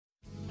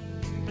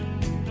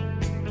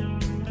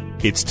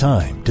It's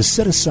time to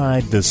set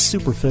aside the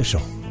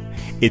superficial.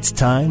 It's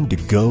time to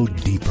go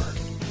deeper.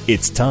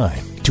 It's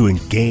time to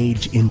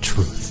engage in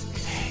truth.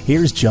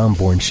 Here's John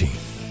Bornschein.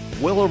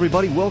 Well,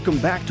 everybody, welcome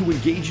back to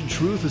Engage in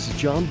Truth. This is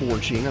John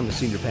Bornschein. I'm the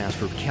senior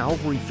pastor of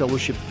Calvary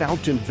Fellowship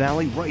Fountain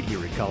Valley right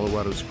here in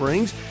Colorado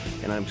Springs,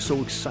 and I'm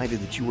so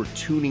excited that you are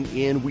tuning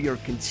in. We are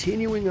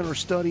continuing on our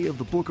study of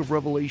the book of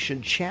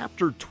Revelation,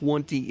 chapter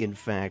 20, in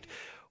fact.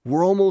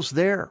 We're almost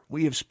there.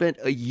 We have spent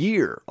a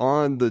year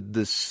on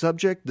the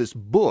subject, this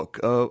book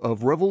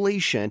of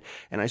Revelation.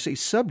 And I say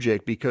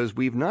subject because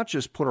we've not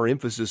just put our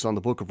emphasis on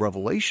the book of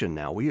Revelation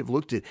now. We have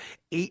looked at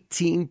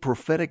 18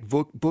 prophetic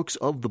books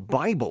of the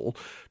Bible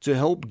to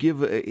help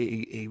give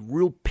a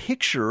real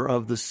picture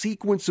of the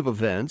sequence of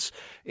events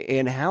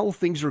and how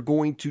things are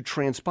going to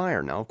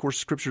transpire. Now, of course,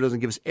 Scripture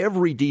doesn't give us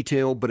every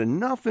detail, but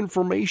enough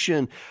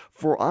information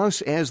for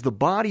us as the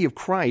body of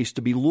Christ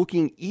to be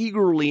looking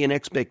eagerly in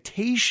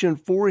expectation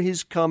for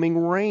His coming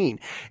reign.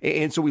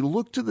 And so we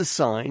look to the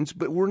signs,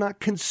 but we're not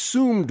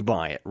consumed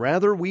by it.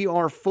 Rather, we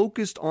are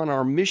focused on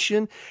our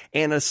mission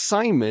and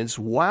assignments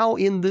while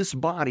in this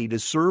body to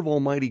serve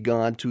Almighty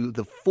God to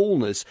the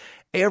fullness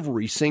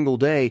every single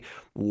day,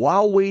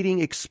 while waiting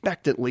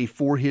expectantly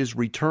for His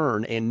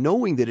return and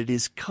knowing that it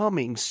is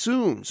coming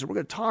soon. So we're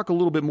going to talk a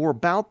little bit more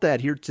about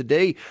that here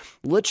today.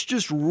 Let's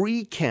just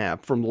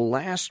recap from the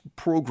last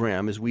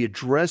program as we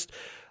addressed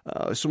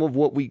some of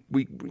what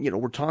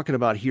we're talking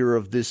about here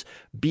of this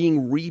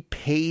being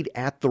repaid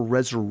at the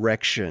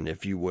resurrection,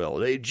 if you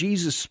will.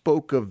 Jesus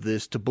spoke of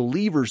this to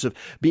believers of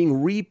being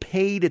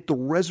repaid at the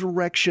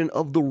resurrection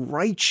of the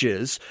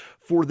righteous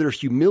for their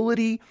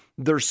humility,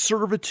 their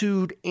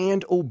servitude,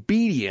 and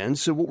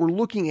obedience. So what we're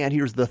looking at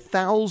here is the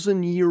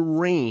 1,000-year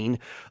reign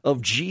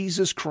of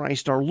Jesus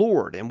Christ our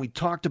Lord. And we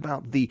talked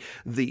about the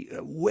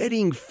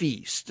wedding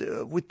feast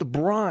with the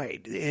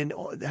bride and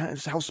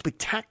how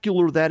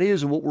spectacular that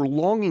is and what we're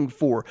longing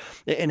for.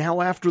 And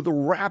how after the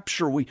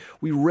rapture, we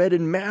read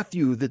in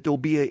Matthew that there'll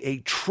be a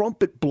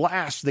trumpet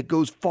blast that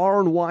goes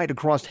far and wide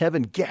across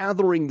heaven,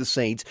 gathering the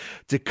saints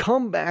to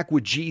come back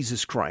with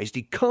Jesus Christ.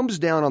 He comes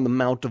down on the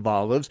Mount of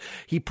Olives.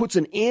 He puts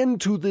an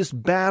end to this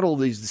battle,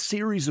 these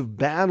series of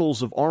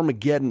battles of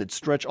Armageddon that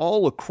stretch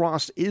all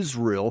across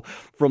Israel,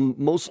 from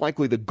most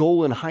likely the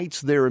Golan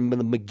Heights there in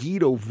the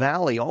Megiddo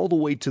Valley, all the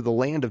way to the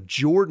land of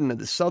Jordan at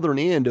the southern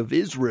end of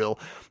Israel.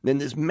 And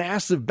this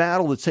massive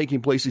battle that's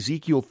taking place,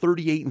 Ezekiel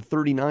 38 and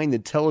 39,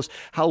 that tell us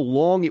how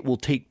long it will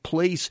take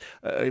place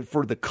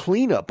for the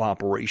cleanup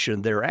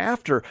operation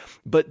thereafter.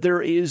 But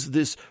there is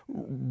this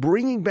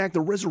bringing back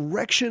the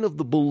resurrection of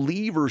the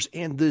believers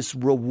and this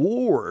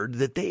reward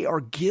that they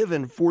are given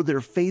for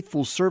their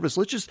faithful service.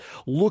 Let's just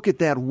look at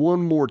that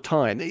one more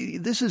time.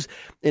 This is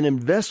an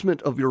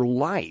investment of your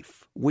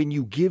life when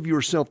you give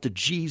yourself to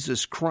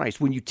Jesus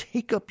Christ, when you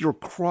take up your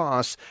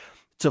cross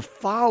to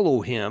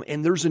follow Him,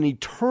 and there's an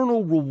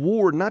eternal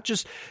reward, not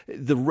just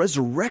the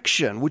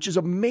resurrection, which is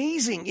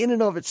amazing in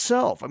and of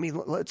itself. I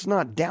mean, let's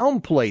not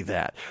downplay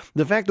that.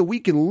 The fact that we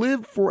can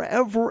live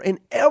forever and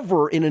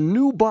ever in a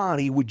new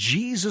body with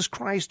Jesus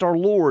Christ our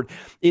Lord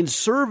in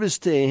service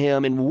to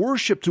Him and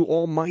worship to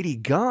Almighty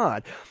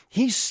God.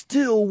 He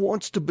still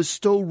wants to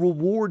bestow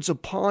rewards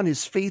upon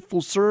His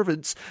faithful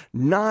servants,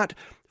 not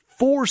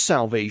for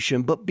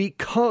salvation, but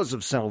because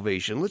of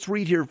salvation. Let's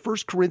read here 1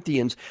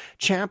 Corinthians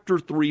chapter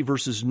 3,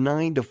 verses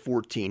 9 to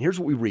 14. Here's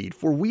what we read.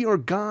 For we are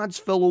God's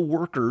fellow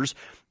workers.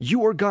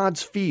 You are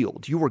God's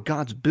field. You are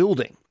God's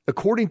building.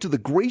 According to the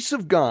grace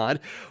of God,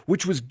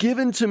 which was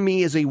given to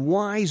me as a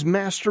wise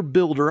master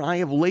builder, I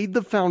have laid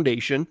the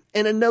foundation,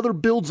 and another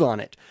builds on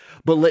it.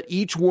 But let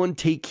each one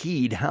take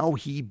heed how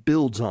he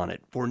builds on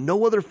it. For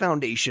no other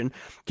foundation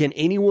can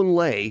anyone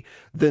lay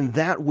than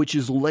that which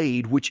is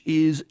laid, which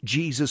is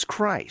Jesus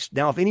Christ.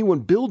 Now, if anyone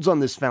builds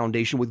on this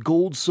foundation with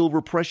gold, silver,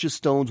 precious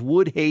stones,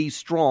 wood, hay,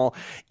 straw,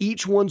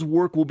 each one's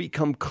work will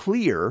become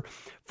clear,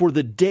 for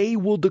the day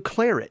will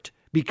declare it,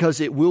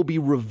 because it will be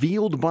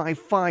revealed by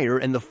fire,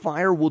 and the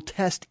fire will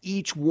test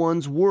each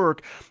one's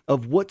work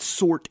of what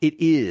sort it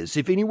is.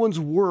 If anyone's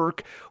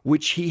work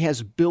which he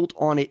has built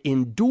on it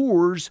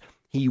endures,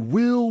 he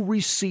will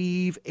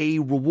receive a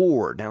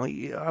reward. Now,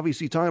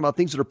 obviously talking about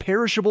things that are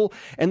perishable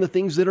and the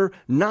things that are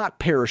not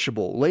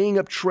perishable, laying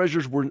up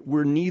treasures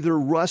where neither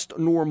rust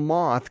nor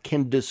moth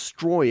can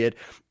destroy it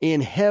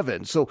in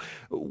heaven. So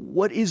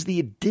what is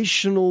the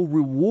additional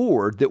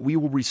reward that we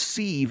will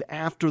receive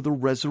after the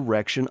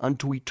resurrection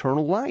unto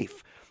eternal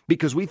life?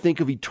 Because we think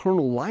of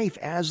eternal life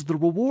as the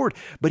reward.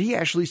 But he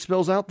actually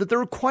spells out that there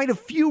are quite a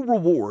few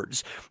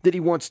rewards that he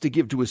wants to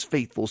give to his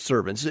faithful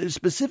servants,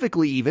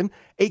 specifically even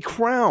a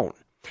crown.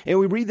 And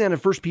we read that in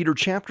 1 Peter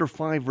chapter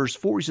 5, verse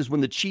 4. He says,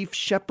 when the chief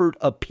shepherd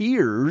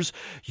appears,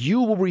 you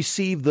will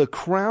receive the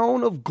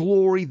crown of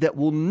glory that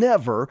will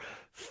never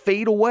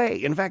fade away.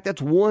 In fact,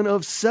 that's one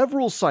of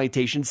several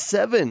citations,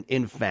 7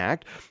 in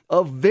fact,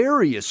 of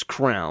various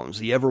crowns.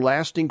 The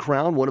everlasting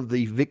crown, one of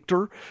the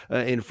victor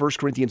in 1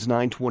 Corinthians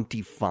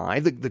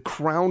 9:25, the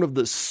crown of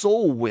the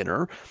soul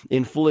winner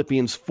in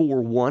Philippians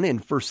 4:1 and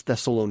 1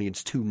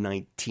 Thessalonians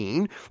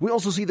 2:19. We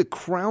also see the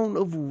crown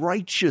of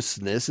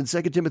righteousness in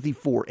 2 Timothy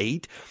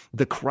 4:8,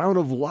 the crown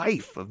of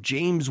life of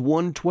James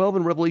 1:12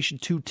 and Revelation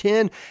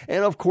 2:10,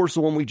 and of course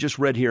the one we just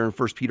read here in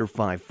 1 Peter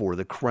 5:4,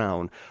 the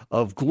crown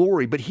of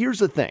glory. But here's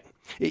the thing.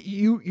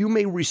 You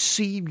may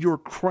receive your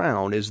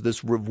crown as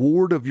this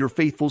reward of your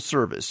faithful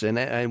service,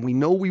 and we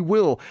know we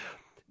will,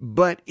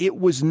 but it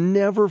was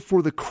never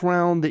for the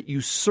crown that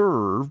you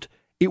served.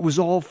 It was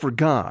all for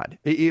God.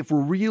 If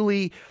we're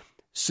really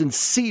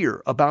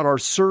sincere about our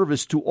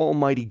service to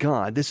Almighty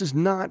God, this is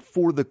not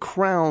for the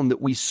crown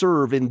that we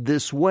serve in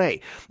this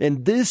way.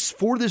 And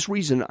for this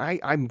reason,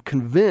 I'm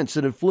convinced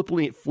that in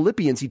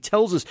Philippians, he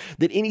tells us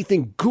that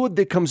anything good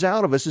that comes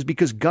out of us is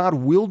because God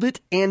willed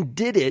it and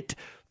did it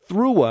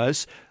through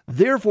us.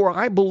 Therefore,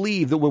 I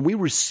believe that when we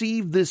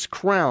receive this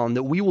crown,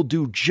 that we will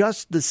do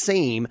just the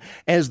same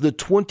as the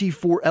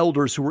 24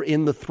 elders who were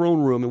in the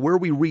throne room, and where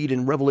we read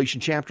in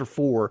Revelation chapter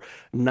 4,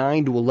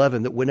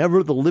 9-11, that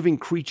whenever the living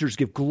creatures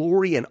give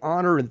glory and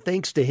honor and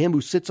thanks to him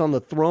who sits on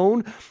the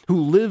throne, who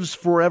lives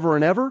forever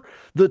and ever,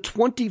 the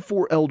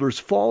 24 elders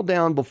fall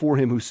down before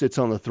him who sits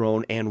on the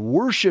throne and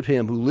worship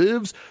him who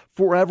lives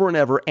forever and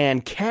ever,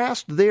 and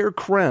cast their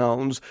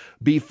crowns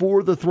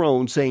before the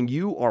throne, saying,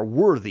 "You are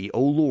worthy,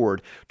 O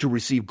Lord, to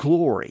receive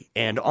glory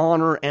and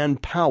honor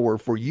and power,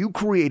 for you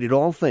created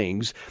all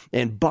things,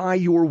 and by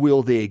your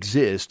will they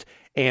exist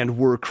and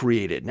were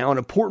created." Now, an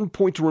important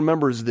point to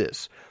remember is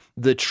this: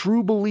 the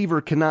true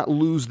believer cannot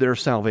lose their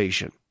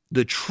salvation.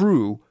 The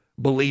true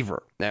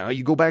believer. Now,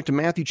 you go back to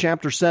Matthew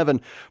chapter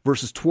 7,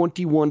 verses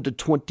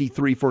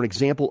 21-23 for an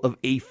example of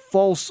a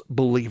false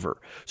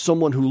believer,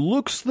 someone who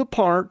looks the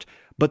part,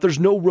 but there's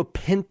no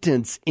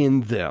repentance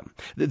in them.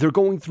 They're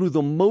going through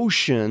the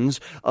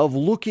motions of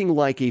looking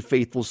like a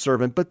faithful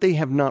servant, but they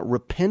have not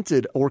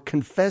repented or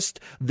confessed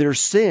their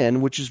sin,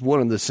 which is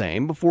one and the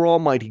same, before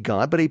Almighty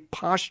God, but a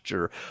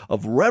posture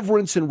of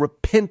reverence and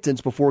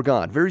repentance before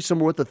God. Very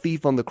similar to what the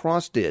thief on the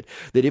cross did,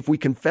 that if we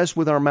confess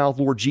with our mouth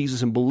Lord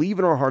Jesus and believe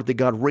in our heart that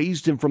God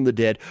raised him from the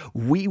dead,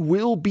 we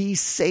will be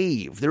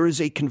saved. There is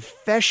a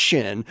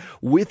confession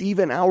with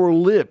even our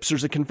lips.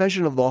 There's a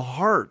confession of the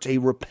heart, a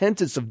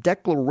repentance of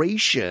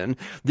declaration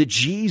that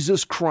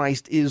Jesus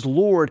Christ is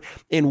Lord,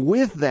 and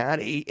with that,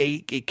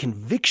 a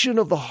conviction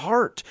of the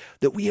heart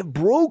that we have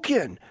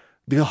broken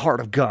the heart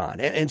of God.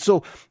 And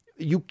so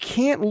you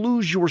can't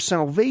lose your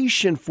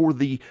salvation for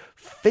the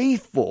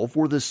faithful,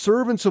 for the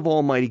servants of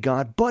Almighty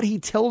God, but he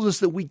tells us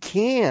that we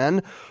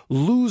can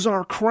lose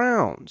our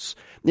crowns.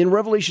 In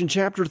Revelation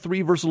chapter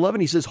 3, verse 11,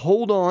 he says,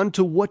 "Hold on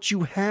to what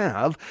you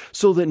have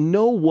so that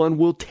no one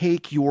will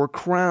take your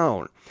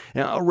crown."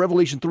 Now,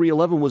 Revelation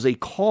 3:11 was a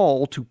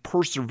call to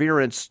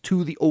perseverance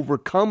to the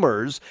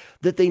overcomers,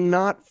 that they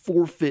not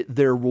forfeit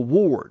their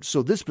reward.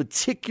 So this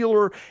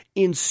particular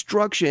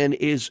instruction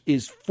is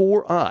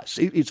for us.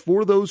 It's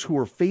for those who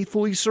are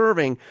faithfully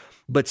serving,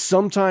 but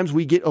sometimes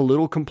we get a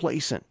little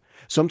complacent.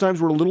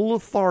 Sometimes we're a little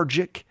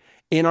lethargic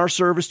in our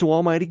service to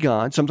Almighty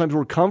God. Sometimes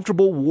we're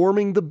comfortable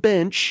warming the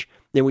bench,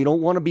 and we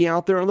don't want to be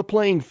out there on the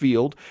playing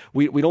field.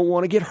 We don't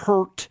want to get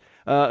hurt.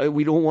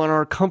 We don't want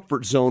our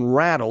comfort zone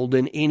rattled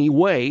in any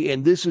way.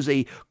 And this is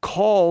a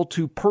call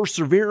to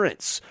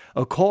perseverance,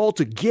 a call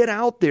to get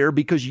out there,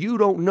 because you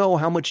don't know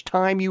how much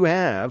time you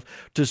have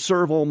to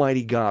serve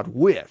Almighty God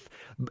with.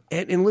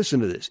 And listen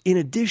to this. In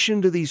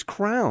addition to these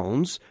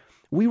crowns,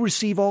 we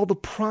receive all the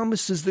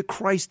promises that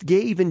Christ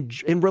gave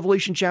in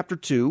Revelation chapter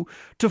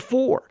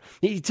 2-4.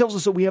 He tells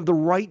us that we have the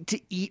right to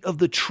eat of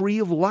the tree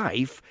of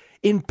life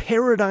in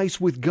paradise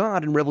with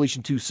God in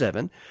Revelation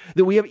 2:7,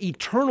 that we have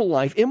eternal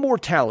life,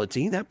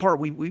 immortality. That part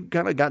we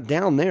kind of got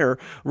down there,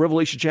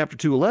 Revelation chapter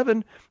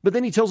 2:11. But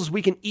then he tells us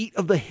we can eat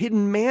of the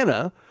hidden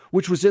manna,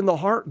 which was in the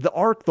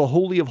ark, the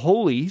Holy of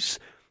Holies,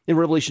 in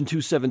Revelation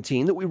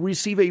 2:17, that we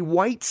receive a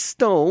white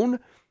stone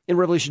in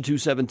Revelation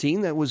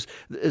 2:17. That was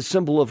a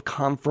symbol of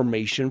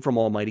confirmation from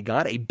Almighty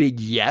God, a big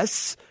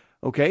yes.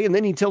 Okay, and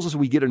then he tells us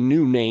we get a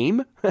new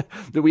name,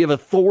 that we have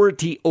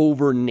authority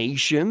over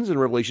nations in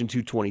Revelation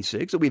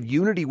 2:26, that we have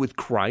unity with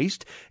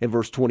Christ in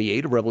verse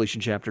 28 of Revelation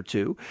chapter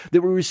 2,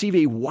 that we receive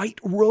a white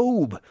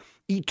robe,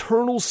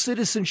 eternal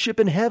citizenship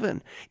in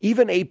heaven,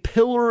 even a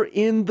pillar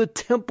in the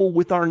temple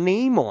with our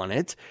name on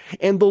it,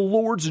 and the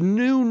Lord's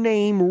new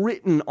name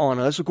written on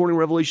us, according to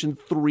Revelation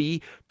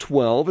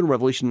 3:12 and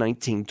Revelation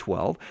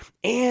 19:12.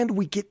 And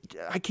we get,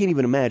 I can't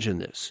even imagine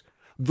this,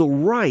 the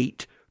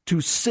right to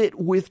sit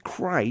with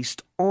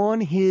Christ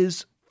on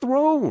his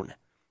throne.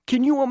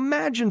 Can you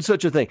imagine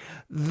such a thing?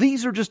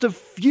 These are just a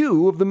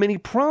few of the many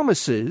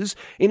promises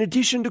in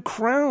addition to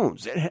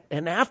crowns.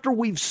 And after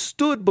we've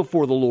stood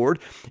before the Lord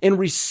and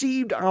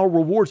received our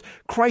rewards,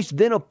 Christ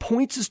then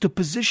appoints us to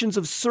positions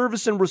of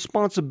service and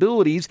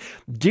responsibilities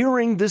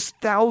during this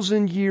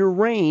 1,000-year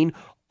reign,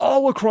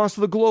 all across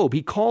the globe.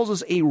 He calls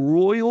us a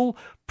royal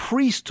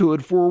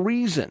priesthood for a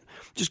reason.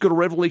 Just go to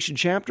Revelation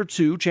chapter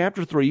 2,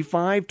 chapter 3,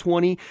 5,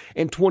 20,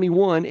 and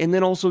 21, and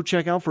then also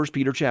check out 1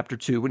 Peter chapter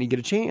 2 when you get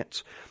a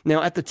chance.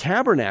 Now, at the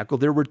tabernacle,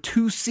 there were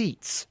two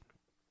seats,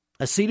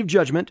 a seat of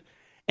judgment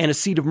and a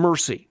seat of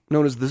mercy,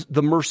 known as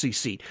the mercy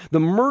seat. The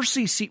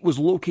mercy seat was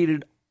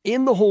located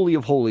in the Holy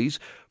of Holies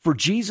for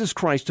Jesus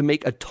Christ to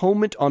make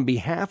atonement on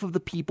behalf of the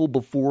people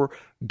before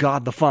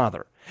God the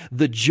Father.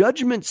 The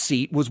judgment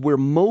seat was where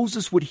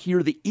Moses would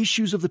hear the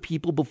issues of the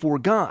people before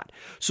God.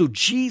 So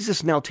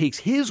Jesus now takes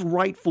his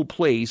rightful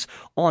place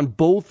on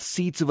both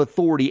seats of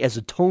authority as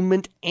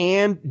atonement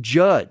and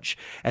judge.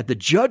 At the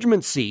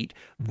judgment seat,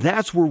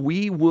 that's where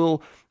we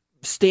will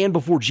stand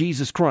before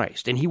Jesus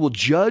Christ, and he will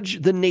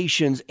judge the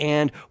nations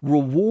and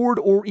reward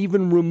or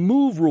even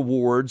remove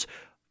rewards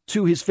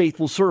to his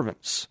faithful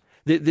servants.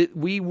 That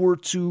we were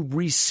to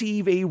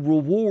receive a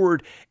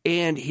reward,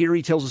 and here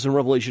he tells us in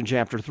Revelation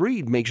chapter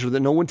 3, make sure that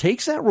no one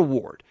takes that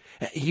reward.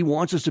 He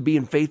wants us to be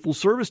in faithful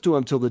service to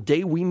him till the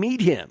day we meet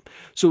him.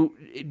 So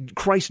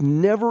Christ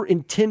never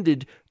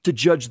intended to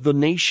judge the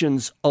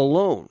nations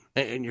alone.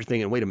 And you're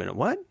thinking, wait a minute,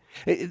 what?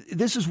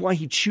 This is why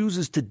he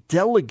chooses to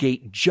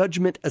delegate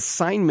judgment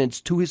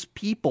assignments to his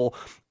people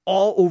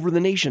all over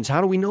the nations.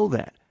 How do we know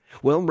that?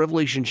 Well, in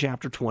Revelation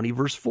chapter 20,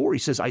 verse 4, he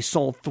says, I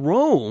saw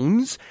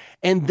thrones,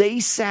 and they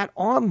sat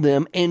on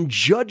them, and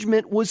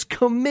judgment was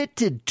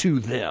committed to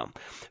them.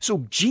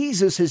 So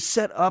Jesus has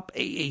set up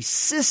a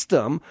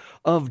system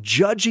of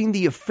judging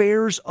the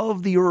affairs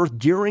of the earth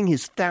during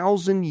his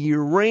 1,000-year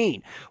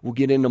reign. We'll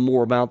get into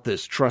more about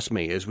this, trust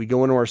me. As we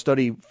go into our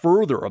study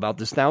further about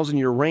this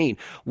 1,000-year reign,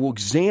 we'll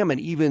examine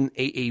even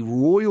a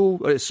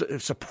royal,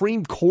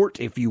 supreme court,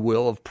 if you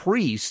will, of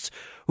priests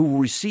who will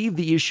receive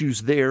the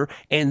issues there,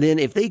 and then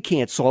if they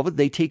can't solve it,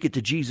 they take it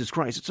to Jesus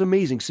Christ. It's an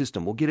amazing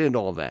system. We'll get into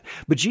all of that.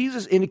 But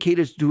Jesus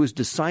indicated to his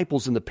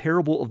disciples in the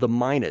parable of the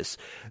minas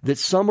that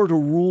some are to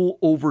rule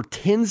over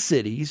 10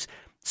 cities,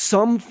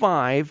 some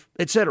 5,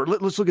 etc.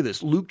 Let's look at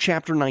this. Luke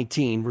chapter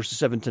 19, verses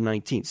 17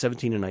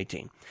 and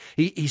 19.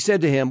 He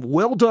said to him,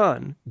 well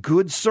done,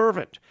 good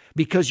servant,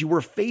 because you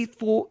were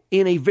faithful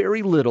in a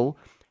very little,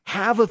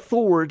 have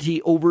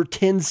authority over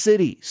 10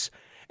 cities.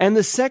 And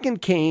the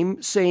second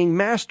came, saying,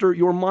 Master,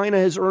 your mina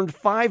has earned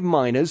 5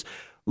 minas.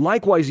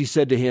 Likewise, he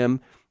said to him,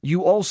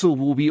 you also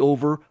will be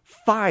over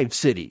 5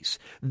 cities.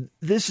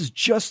 This is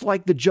just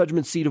like the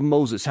judgment seat of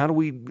Moses. How do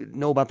we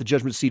know about the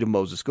judgment seat of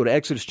Moses? Go to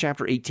Exodus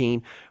chapter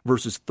 18,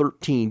 verses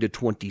 13 to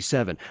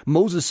 27.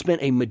 Moses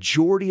spent a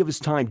majority of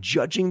his time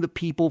judging the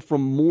people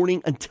from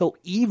morning until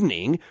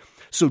evening.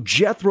 So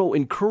Jethro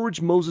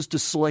encouraged Moses to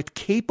select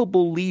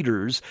capable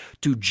leaders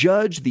to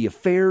judge the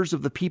affairs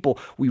of the people.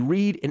 We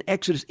read in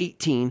Exodus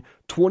 18,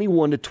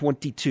 21 to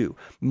 22.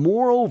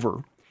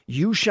 Moreover,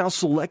 you shall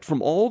select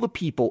from all the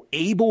people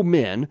able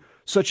men,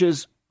 such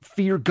as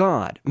fear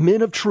God,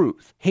 men of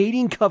truth,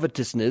 hating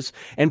covetousness,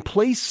 and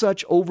place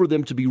such over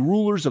them to be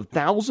rulers of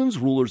thousands,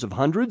 rulers of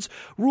hundreds,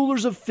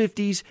 rulers of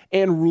 50s,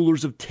 and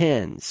rulers of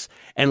 10s.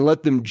 And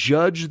let them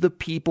judge the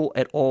people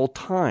at all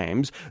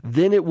times.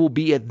 Then it will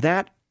be at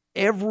that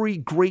every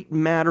great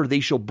matter they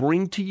shall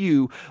bring to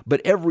you,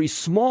 but every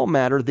small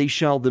matter they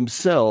shall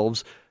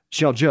themselves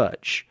shall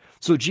judge.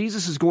 So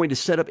Jesus is going to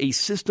set up a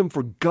system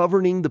for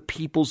governing the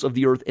peoples of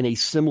the earth in a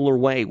similar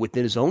way.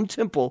 Within his own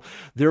temple,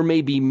 there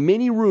may be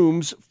many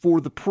rooms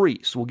for the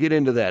priests. We'll get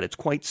into that. It's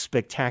quite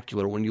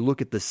spectacular when you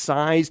look at the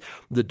size,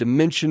 the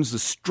dimensions, the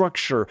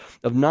structure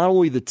of not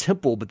only the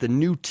temple, but the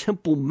new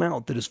Temple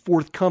Mount that is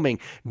forthcoming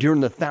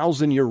during the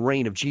 1,000-year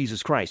reign of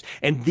Jesus Christ.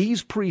 And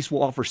these priests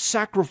will offer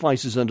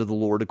sacrifices unto the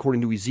Lord,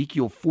 according to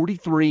Ezekiel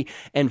 43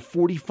 and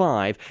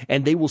 45,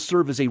 and they will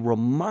serve as a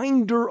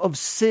reminder of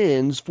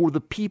sins for the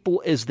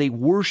people as they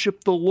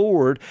worship the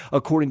Lord,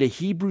 according to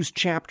Hebrews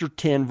chapter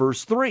 10,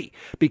 verse 3.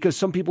 Because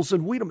some people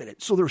said, wait a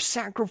minute, so there are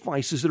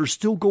sacrifices that are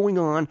still going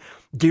on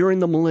during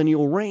the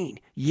millennial reign.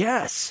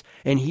 Yes,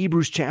 and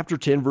Hebrews chapter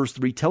 10, verse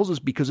 3 tells us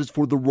because it's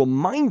for the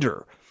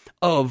reminder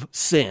of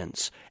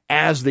sins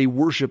as they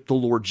worship the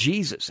Lord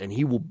Jesus, and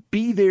he will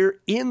be there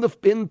in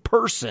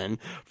person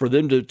for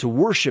them to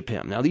worship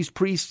him. Now, these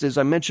priests, as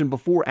I mentioned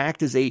before,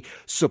 act as a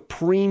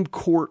supreme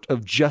court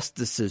of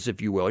justices,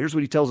 if you will. Here's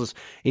what he tells us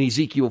in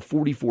Ezekiel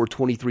 44,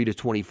 23 to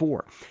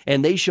 24.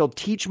 And they shall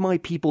teach my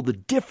people the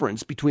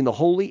difference between the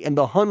holy and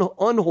the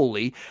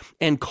unholy,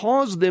 and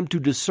cause them to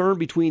discern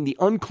between the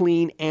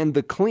unclean and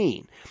the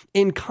clean.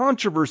 In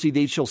controversy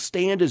they shall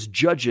stand as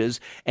judges,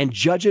 and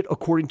judge it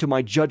according to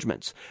my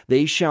judgments.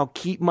 They shall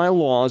keep my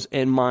laws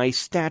and my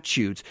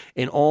statutes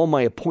in all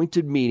my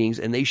appointed meetings,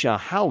 and they shall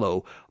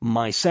hallow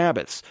my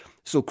Sabbaths.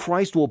 So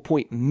Christ will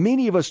appoint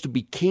many of us to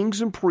be kings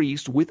and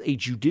priests with a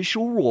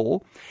judicial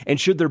role,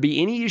 and should there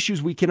be any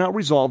issues we cannot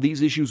resolve,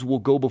 these issues will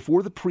go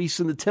before the priests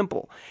in the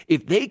temple.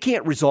 If they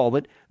can't resolve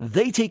it,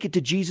 they take it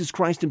to Jesus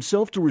Christ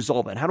himself to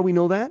resolve it. How do we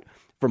know that?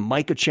 From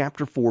Micah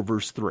chapter 4,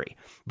 verse 3.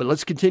 But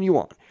let's continue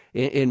on.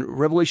 In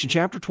Revelation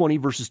chapter 20,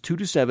 verses 2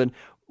 to 7,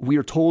 we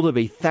are told of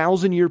a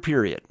 1,000-year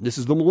period. This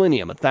is the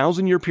millennium, a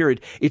 1,000-year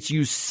period. It's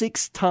used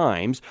 6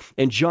 times,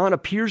 and John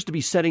appears to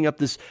be setting up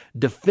this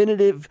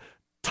definitive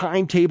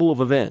timetable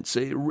of events,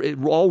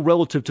 all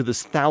relative to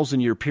this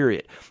 1,000-year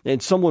period.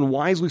 And someone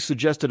wisely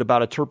suggested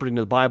about interpreting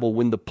the Bible,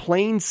 when the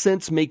plain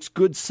sense makes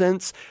good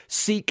sense,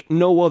 seek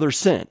no other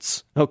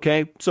sense.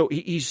 Okay? So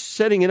he's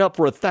setting it up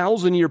for a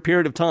 1,000-year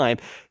period of time.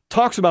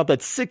 Talks about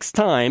that 6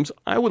 times.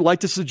 I would like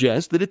to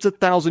suggest that it's a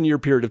 1,000-year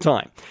period of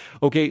time.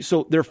 Okay,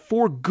 so there are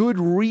 4 good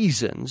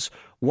reasons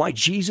why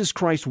Jesus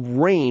Christ's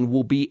reign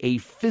will be a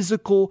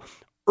physical,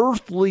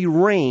 earthly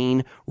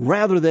reign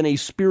rather than a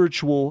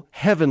spiritual,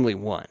 heavenly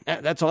one.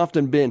 That's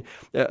often been,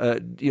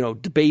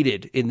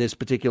 debated in this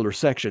particular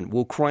section.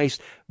 Will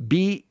Christ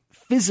be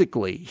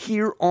physically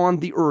here on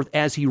the earth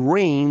as he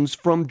reigns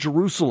from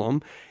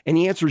Jerusalem? And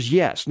the answer is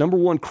yes. Number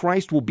 1,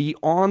 Christ will be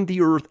on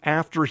the earth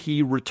after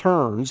he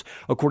returns,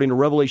 according to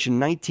Revelation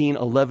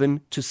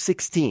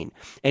 19:11-16.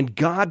 And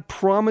God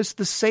promised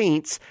the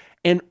saints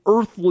an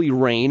earthly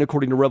reign,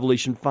 according to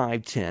Revelation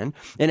 5:10.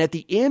 And at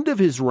the end of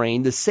his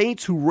reign, the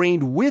saints who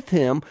reigned with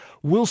him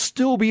will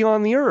still be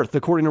on the earth,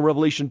 according to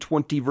Revelation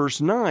 20,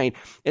 verse 9.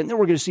 And then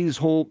we're going to see this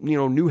whole,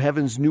 new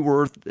heavens, new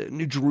earth,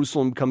 new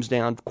Jerusalem comes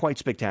down. Quite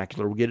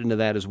spectacular. We'll get into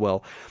that as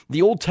well.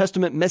 The Old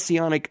Testament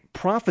messianic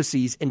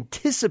prophecies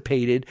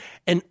anticipated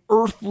an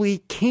earthly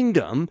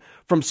kingdom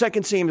from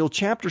 2 Samuel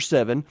chapter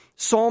 7,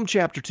 Psalm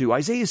chapter 2,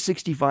 Isaiah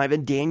 65,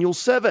 and Daniel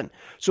 7.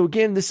 So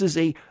again, this is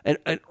an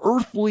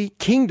earthly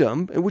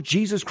kingdom in which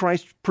Jesus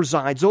Christ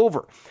presides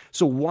over.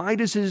 So why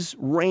does his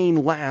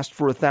reign last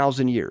for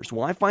 1,000 years?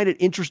 Well, I find it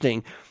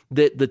interesting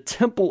that the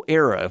temple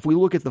era, if we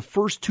look at the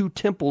first 2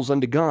 temples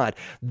unto God,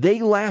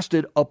 they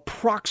lasted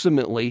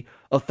approximately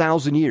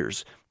 1,000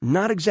 years.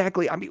 Not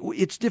exactly.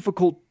 It's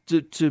difficult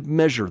to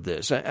measure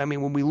this.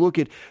 When we look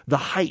at the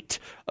height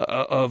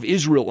of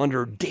Israel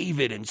under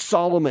David and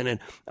Solomon, and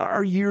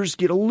our years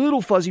get a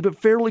little fuzzy, but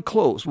fairly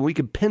close. When we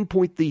can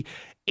pinpoint the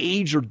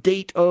age or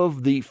date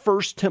of the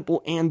first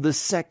temple and the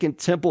second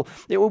temple,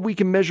 we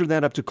can measure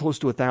that up to close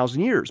to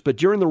 1,000 years. But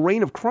during the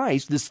reign of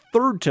Christ, this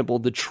third temple,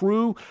 the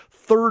true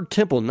third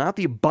temple, not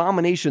the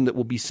abomination that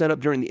will be set up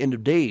during the end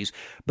of days,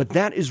 but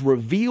that is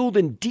revealed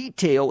in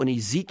detail in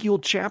Ezekiel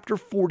chapter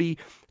 40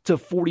 to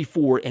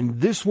 44,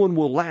 and this one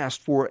will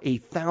last for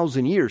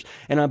 1,000 years.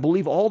 And I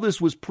believe all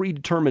this was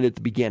predetermined at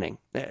the beginning.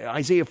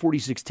 Isaiah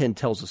 46:10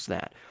 tells us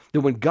that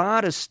when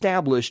God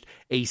established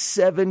a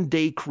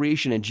 7-day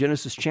creation in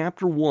Genesis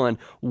chapter 1,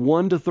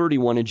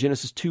 1-31, and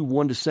Genesis 2,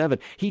 1-7,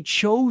 he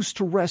chose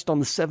to rest on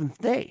the 7th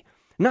day,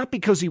 not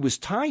because he was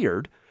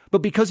tired,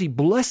 but because he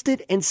blessed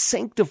it and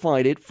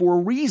sanctified it for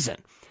a reason.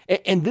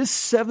 And this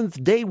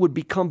 7th day would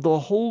become the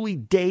holy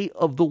day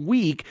of the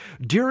week,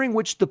 during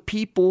which the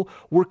people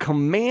were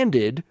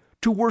commanded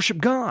to worship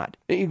God.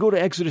 And you go to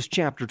Exodus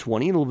chapter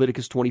 20 and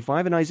Leviticus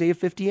 25 and Isaiah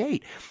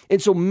 58.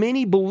 And so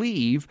many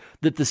believe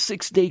that the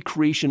 6-day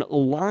creation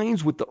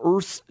aligns with the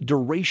earth's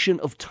duration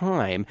of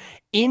time,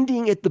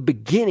 ending at the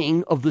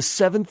beginning of the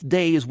 7th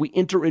day as we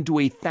enter into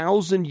a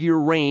 1,000-year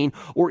reign,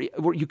 or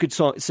you could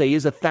say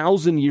is a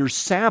 1,000-year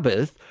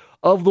Sabbath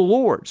of the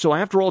Lord. So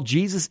after all,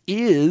 Jesus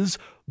is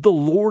the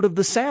Lord of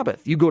the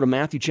Sabbath. You go to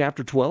Matthew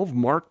chapter 12,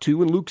 Mark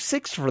 2, and Luke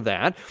 6 for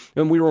that,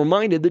 and we are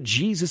reminded that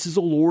Jesus is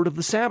the Lord of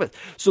the Sabbath.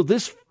 So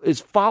this is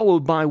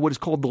followed by what is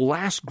called the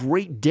last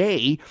great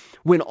day,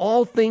 when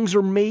all things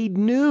are made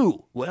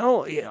new.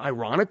 Well,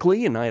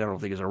 ironically, and I don't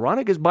think it's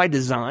ironic, it's by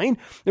design.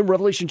 In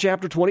Revelation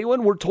chapter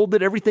 21, we're told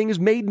that everything is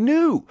made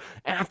new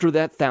after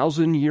that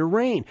 1,000-year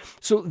reign.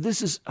 So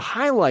this is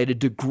highlighted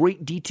to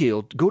great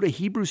detail. Go to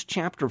Hebrews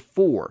chapter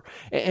 4,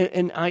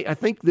 and I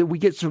think that we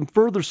get some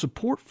further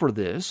support for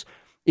this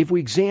if we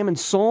examine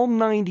Psalm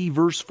 90,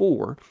 verse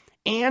 4,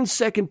 and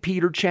 2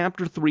 Peter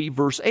chapter 3,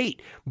 verse 8.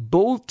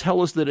 Both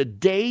tell us that a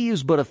day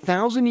is but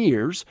 1,000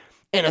 years,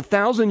 and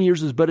 1,000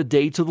 years is but a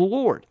day to the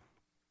Lord.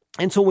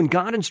 And so when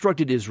God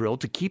instructed Israel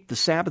to keep the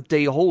Sabbath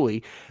day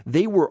holy,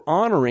 they were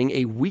honoring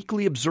a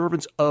weekly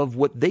observance of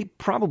what they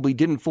probably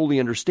didn't fully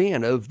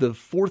understand, of the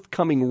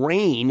forthcoming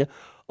reign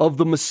of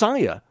the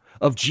Messiah,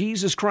 of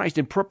Jesus Christ,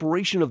 in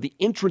preparation of the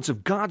entrance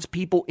of God's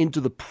people into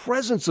the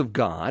presence of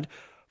God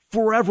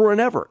forever and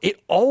ever.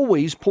 It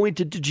always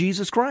pointed to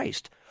Jesus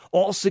Christ.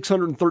 All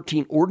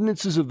 613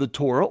 ordinances of the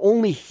Torah,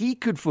 only he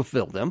could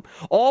fulfill them.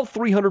 All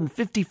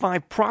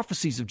 355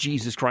 prophecies of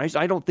Jesus Christ,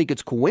 I don't think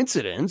it's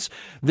coincidence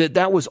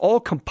that was all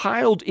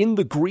compiled in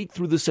the Greek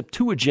through the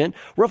Septuagint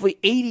roughly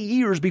 80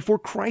 years before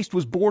Christ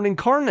was born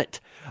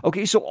incarnate.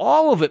 Okay, so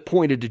all of it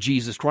pointed to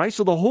Jesus Christ.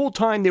 So the whole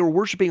time they were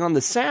worshiping on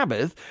the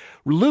Sabbath,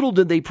 little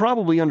did they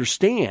probably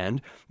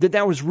understand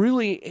that was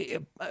really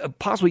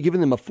possibly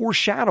giving them a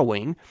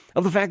foreshadowing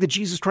of the fact that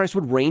Jesus Christ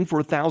would reign for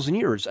 1,000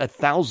 years, a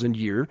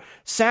 1,000-year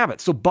Sabbath.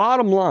 So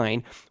bottom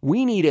line,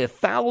 we need a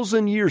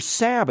 1,000-year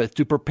Sabbath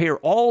to prepare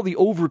all the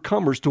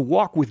overcomers to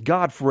walk with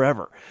God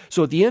forever.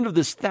 So at the end of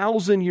this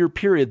 1,000-year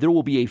period, there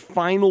will be a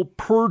final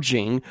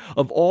purging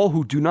of all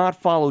who do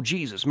not follow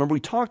Jesus. Remember, we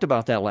talked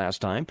about that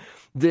last time,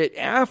 that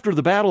after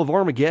the Battle of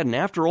Armageddon,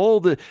 after all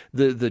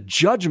the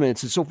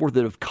judgments and so forth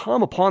that have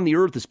come upon the the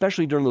earth,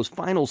 especially during those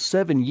final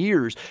 7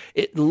 years,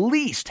 at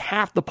least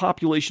half the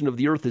population of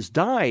the earth has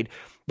died,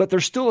 but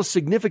there's still a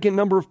significant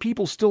number of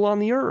people still on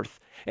the earth.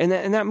 And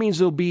that means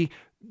there'll be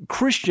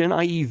Christian,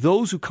 i.e.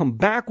 those who come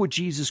back with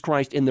Jesus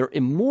Christ in their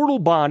immortal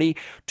body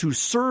to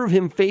serve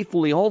him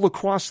faithfully all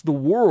across the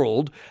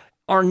world,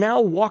 are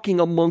now walking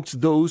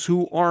amongst those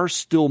who are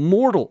still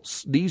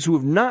mortals, these who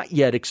have not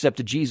yet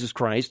accepted Jesus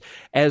Christ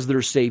as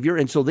their Savior.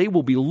 And so they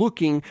will be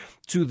looking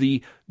to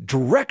the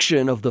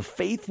direction of the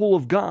faithful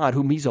of God,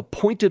 whom he's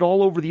appointed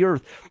all over the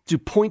earth to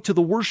point to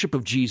the worship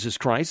of Jesus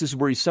Christ. This is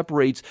where he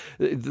separates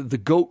the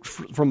goat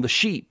from the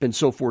sheep and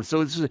so forth.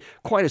 So this is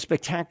quite a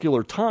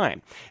spectacular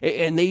time.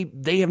 And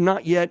they have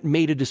not yet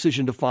made a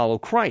decision to follow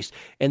Christ.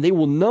 And they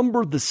will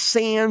number the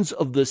sands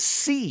of the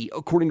sea,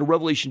 according to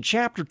Revelation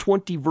chapter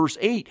 20, verse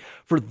 8,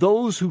 for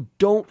those who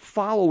don't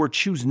follow or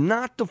choose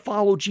not to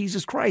follow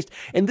Jesus Christ.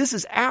 And this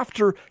is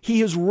after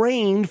he has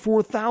reigned for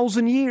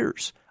 1,000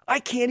 years. I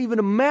can't even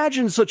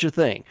imagine such a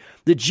thing,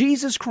 that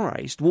Jesus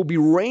Christ will be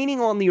reigning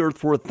on the earth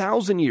for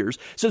 1,000 years.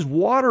 It says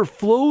water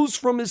flows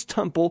from his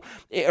temple,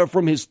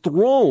 from his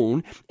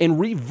throne, and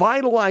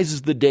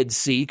revitalizes the Dead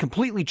Sea,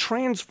 completely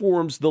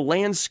transforms the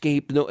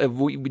landscape of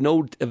what we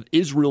know of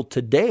Israel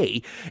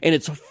today, and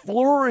it's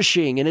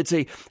flourishing, and it's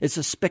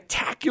a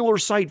spectacular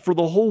sight for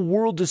the whole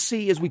world to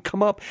see as we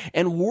come up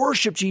and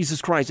worship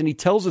Jesus Christ. And he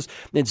tells us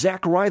in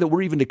Zechariah that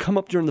we're even to come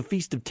up during the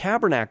Feast of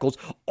Tabernacles,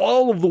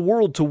 all of the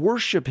world to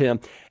worship him.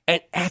 And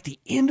at the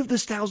end of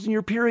this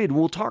 1,000-year period,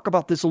 we'll talk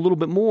about this a little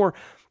bit more,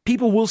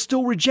 people will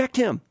still reject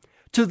him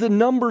to the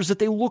numbers that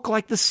they look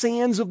like the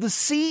sands of the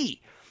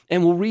sea.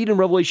 And we'll read in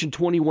Revelation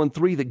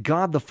 21:3 that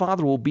God the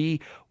Father will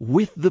be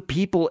with the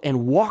people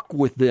and walk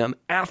with them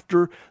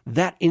after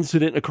that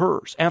incident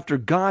occurs. After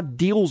God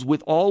deals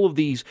with all of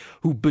these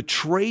who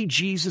betray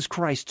Jesus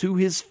Christ to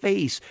his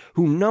face,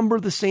 who number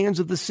the sands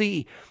of the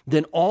sea,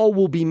 then all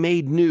will be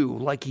made new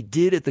like he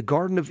did at the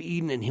Garden of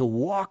Eden, and he'll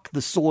walk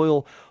the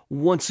soil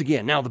once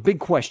again. Now, the big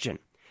question,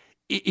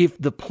 if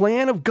the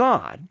plan of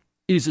God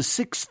is a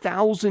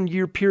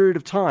 6,000-year period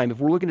of time, if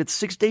we're looking at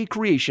 6-day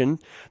creation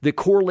that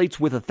correlates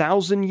with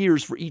 1,000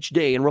 years for each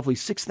day and roughly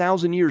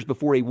 6,000 years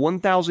before a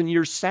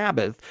 1,000-year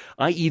Sabbath,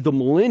 i.e. the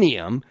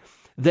millennium,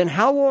 then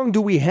how long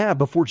do we have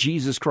before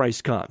Jesus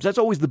Christ comes? That's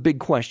always the big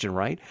question,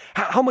 right?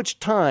 How much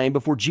time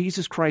before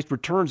Jesus Christ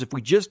returns if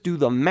we just do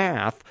the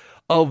math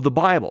of the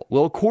Bible?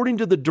 Well, according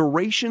to the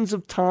durations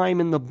of time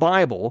in the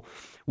Bible,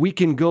 we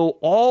can go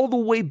all the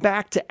way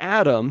back to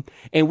Adam,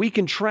 and we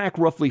can track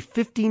roughly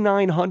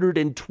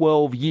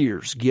 5,912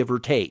 years, give or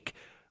take,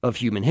 of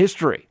human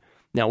history.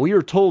 Now, we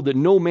are told that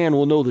no man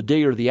will know the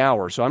day or the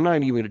hour, so I'm not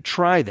even going to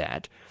try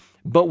that.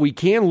 But we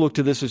can look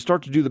to this and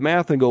start to do the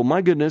math and go,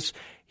 my goodness,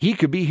 he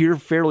could be here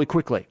fairly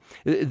quickly.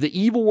 The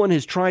evil one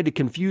has tried to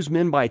confuse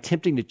men by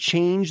attempting to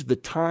change the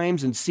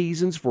times and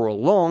seasons for a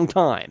long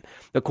time,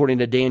 according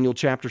to Daniel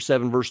chapter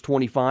 7, verse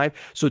 25.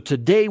 So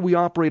today we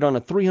operate on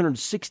a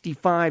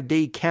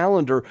 365-day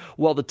calendar,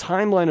 while the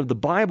timeline of the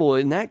Bible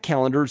in that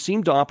calendar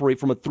seemed to operate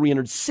from a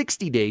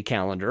 360-day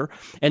calendar.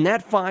 And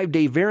that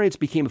 5-day variance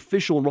became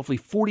official in roughly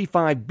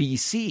 45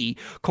 BC,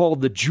 called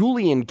the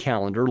Julian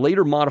calendar,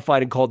 later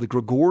modified and called the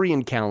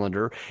Gregorian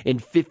calendar in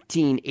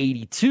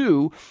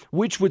 1582,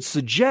 which would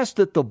suggest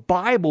that the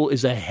Bible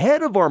is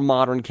ahead of our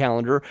modern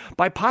calendar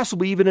by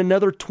possibly even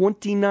another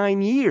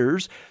 29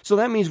 years. So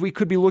that means we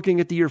could be looking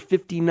at the year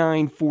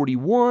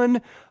 5941,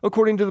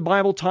 according to the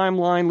Bible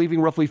timeline,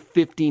 leaving roughly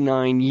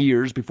 59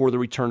 years before the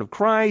return of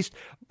Christ.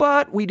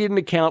 But we didn't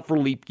account for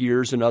leap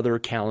years and other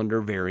calendar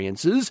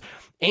variances.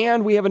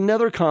 And we have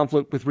another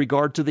conflict with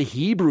regard to the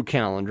Hebrew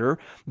calendar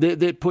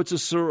that puts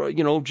us,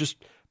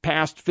 just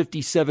past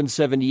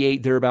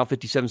 5778, they're about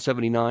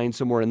 5779,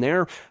 somewhere in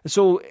there.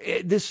 So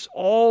this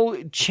all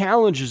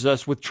challenges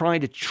us with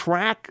trying to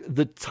track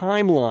the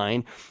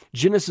timeline.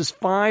 Genesis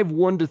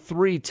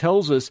 5:1-3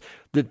 tells us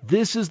that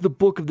this is the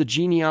book of the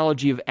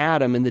genealogy of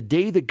Adam, and the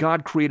day that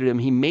God created him,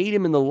 he made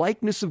him in the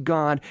likeness of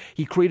God.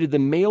 He created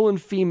them male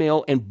and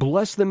female and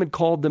blessed them and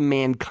called them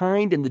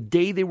mankind in the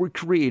day they were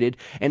created.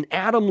 And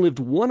Adam lived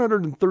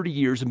 130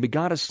 years and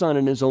begot a son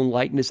in his own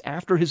likeness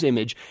after his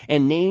image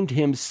and named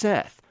him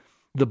Seth.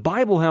 The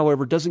Bible,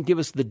 however, doesn't give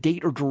us the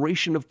date or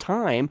duration of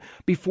time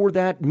before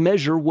that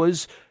measure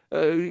was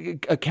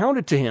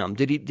accounted to him.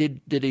 Did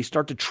they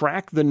start to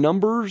track the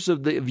numbers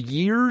of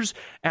years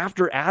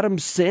after Adam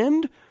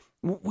sinned?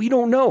 We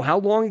don't know. How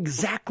long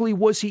exactly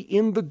was he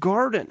in the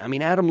garden? I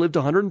mean, Adam lived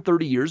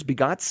 130 years,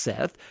 begot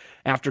Seth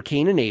after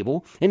Cain and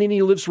Abel, and then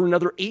he lives for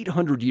another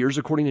 800 years,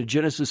 according to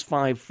Genesis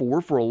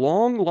 5:4, for a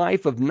long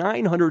life of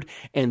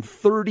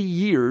 930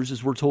 years,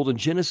 as we're told in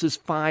Genesis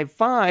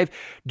 5:5,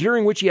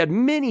 during which he had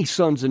many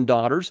sons and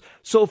daughters.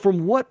 So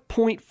from what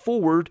point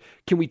forward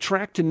can we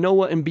track to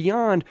Noah and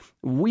beyond?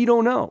 We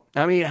don't know.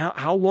 I mean,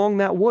 how long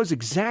that was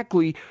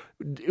exactly.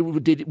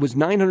 It was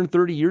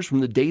 930 years from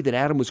the day that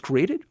Adam was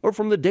created or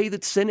from the day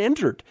that sin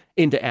entered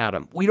into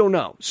Adam? We don't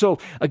know. So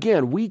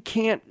again, we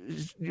can't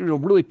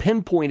really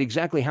pinpoint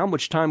exactly how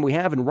much time we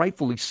have, and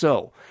rightfully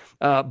so.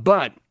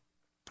 But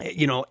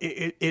You know,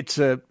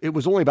 it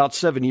was only about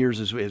 7 years,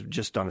 as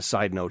just on a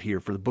side note here,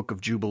 for the Book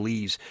of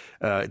Jubilees.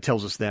 It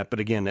tells us that. But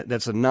again,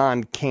 that's a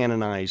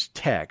non-canonized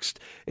text.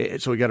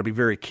 So we got to be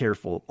very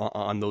careful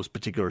on those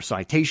particular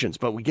citations.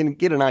 But we can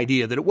get an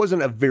idea that it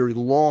wasn't a very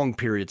long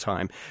period of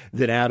time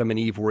that Adam and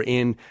Eve were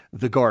in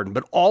the garden.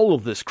 But all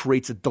of this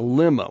creates a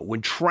dilemma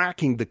when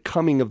tracking the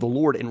coming of the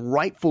Lord, and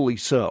rightfully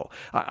so.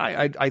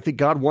 I think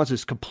God wants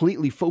us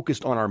completely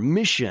focused on our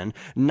mission,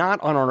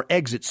 not on our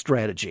exit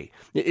strategy.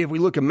 If we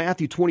look at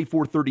Matthew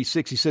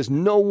 24:36, he says,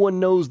 "No one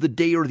knows the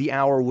day or the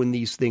hour when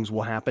these things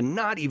will happen,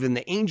 not even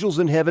the angels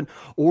in heaven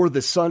or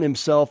the Son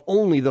himself,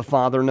 only the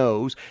Father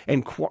knows."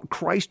 And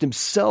Christ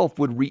himself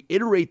would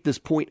reiterate this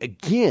point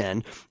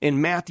again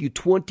in Matthew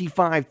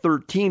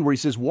 25:13, where he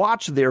says,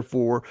 "Watch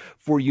therefore,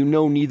 for you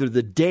know neither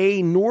the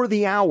day nor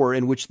the hour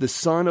in which the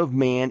Son of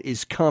Man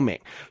is coming."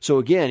 So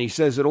again, he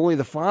says that only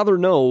the Father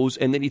knows,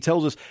 and then he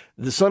tells us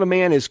the Son of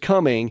Man is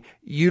coming.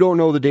 You don't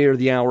know the day or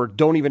the hour.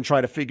 Don't even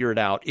try to figure it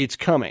out. It's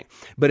coming.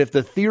 But if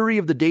the theory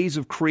of the days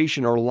of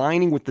creation are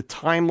aligning with the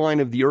timeline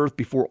of the earth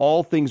before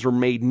all things are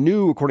made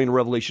new, according to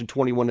Revelation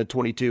 21 and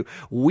 22,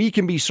 we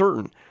can be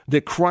certain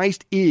that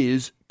Christ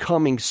is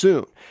coming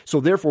soon. So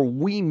therefore,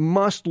 we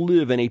must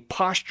live in a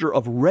posture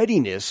of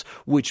readiness,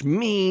 which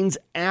means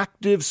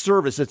active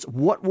service. That's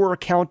what we're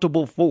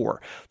accountable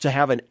for, to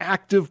have an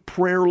active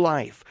prayer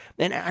life,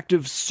 an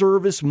active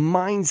service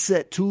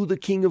mindset to the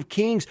King of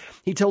Kings.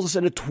 He tells us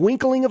in a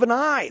twinkling of an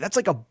eye, that's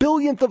like a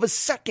billionth of a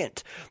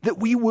second, that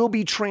we will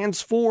be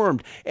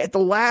transformed at the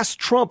last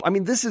trump. I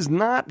mean, this is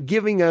not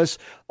giving us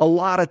a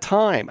lot of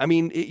time. I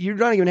mean, you're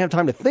not even have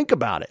time to think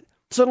about it.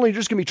 Suddenly you're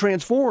just going to be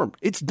transformed.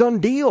 It's done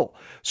deal.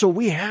 So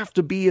we have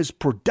to be as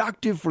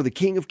productive for the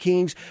King of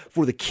Kings,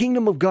 for the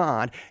kingdom of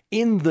God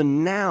in the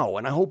now.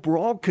 And I hope we're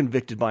all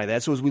convicted by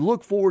that. So as we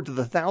look forward to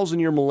the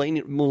 1,000-year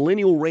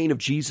millennial reign of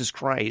Jesus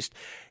Christ,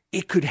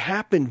 it could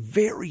happen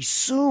very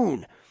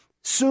soon.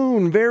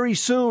 Very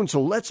soon.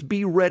 So let's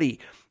be ready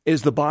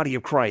as the body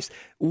of Christ.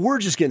 We're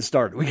just getting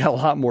started. We got a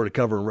lot more to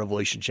cover in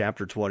Revelation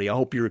chapter 20. I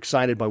hope you're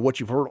excited by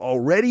what you've heard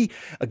already.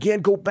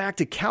 Again, go back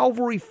to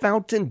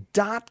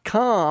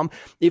calvaryfountain.com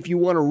if you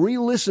want to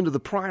re-listen to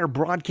the prior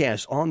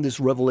broadcasts on this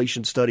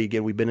Revelation study.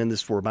 Again, we've been in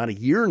this for about a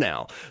year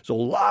now. So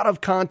a lot of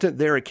content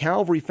there at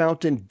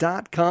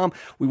calvaryfountain.com.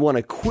 We want to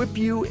equip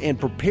you and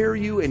prepare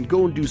you and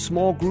go and do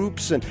small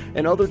groups and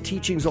other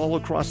teachings all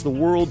across the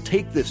world.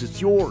 Take this.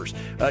 It's yours.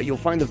 You'll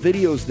find the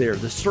videos there,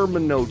 the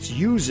sermon notes.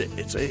 Use it.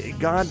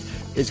 God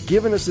has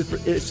given us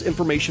this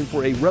information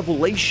for a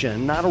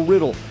revelation, not a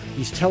riddle.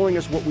 He's telling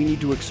us what we need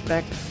to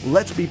expect.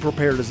 Let's be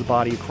prepared as the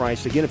body of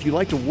Christ. Again, if you'd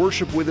like to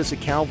worship with us at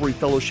Calvary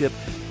Fellowship,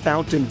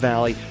 Fountain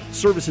Valley,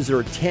 services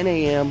are at 10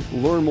 a.m.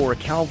 Learn more at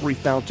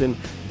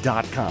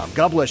calvaryfountain.com.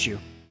 God bless you.